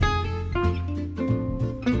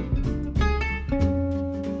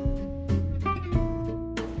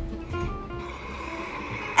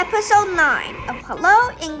Episode 9 of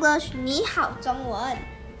Hello English 你好中文.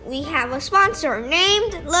 We have a sponsor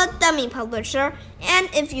named The Dummy Publisher, and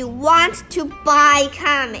if you want to buy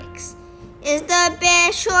comics, it's the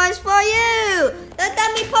best choice for you. The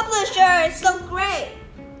Dummy Publisher is so great.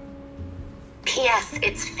 P.S.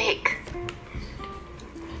 It's fake.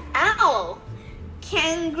 Ow!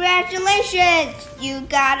 Congratulations! You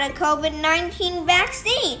got a COVID-19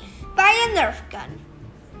 vaccine by a Nerf gun.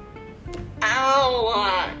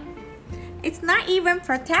 Ow! It's not even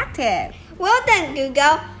protected. Well done,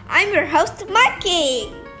 Google. I'm your host,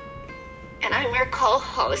 Mikey. And I'm your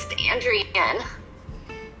co-host, Andrian.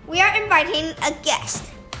 We are inviting a guest.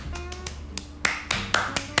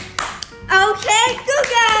 Okay,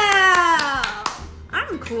 Google!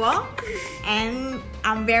 I'm cool, and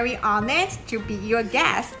I'm very honored to be your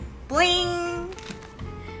guest. Bling!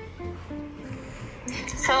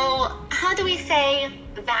 So, how do we say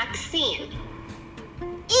vaccine?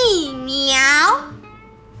 疫苗.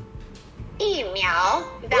 疫苗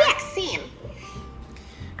vaccine.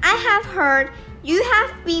 I have heard you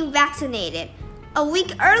have been vaccinated a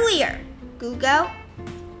week earlier, Google.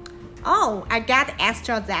 Oh, I got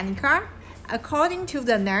AstraZeneca. According to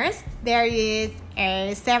the nurse, there is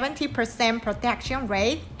a 70% protection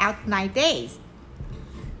rate at 9 days.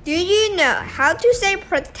 Do you know how to say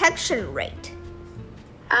protection rate?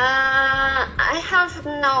 I have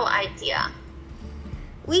no idea.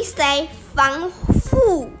 We say 防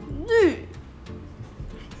护率.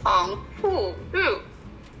防护率.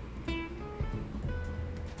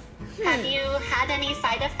 Have you had any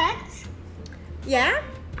side effects? Yeah,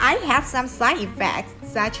 I had some side effects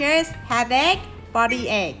such as headache, body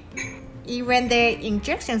ache. Even the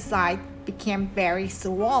injection site became very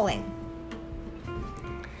swollen.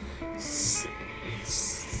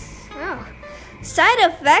 Oh. Side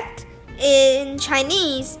effect in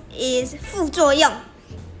Chinese is 副作用.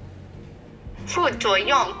副作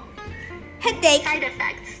用 Headache side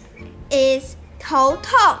effects. is 头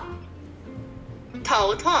痛.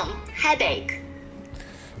 头痛 headache.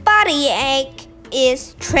 Body ache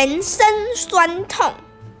is 全身酸痛.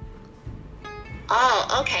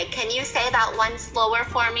 Oh, okay. Can you say that one slower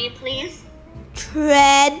for me, please?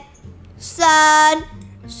 全身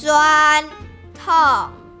酸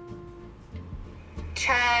痛.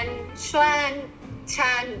全爽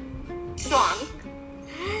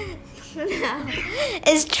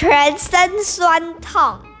It's 全身酸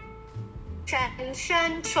痛. 全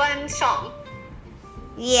身酸爽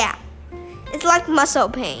Yeah, it's like muscle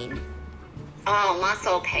pain. Oh,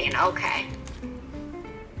 muscle pain. Okay.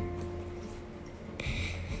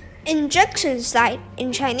 Injection site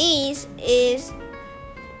in Chinese is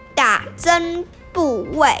打针部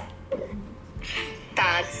位.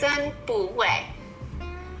打针部位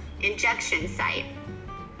injection site.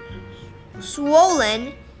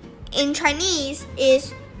 Swollen in Chinese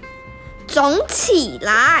is 肿起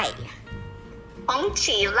来.红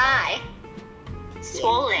起来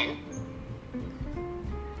swollen.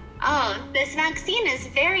 Oh, this vaccine is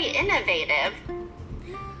very innovative.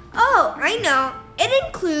 Oh, I know. It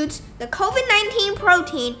includes the COVID-19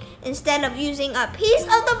 protein instead of using a piece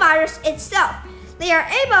of the virus itself. They are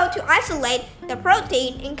able to isolate the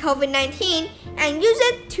protein in COVID-19 and use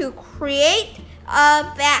it to create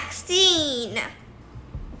a vaccine.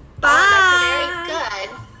 Bye. Oh, that's very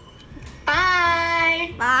good.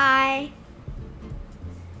 Bye. Bye.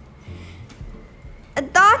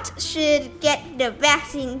 Adults should get the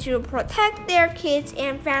vaccine to protect their kids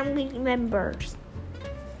and family members.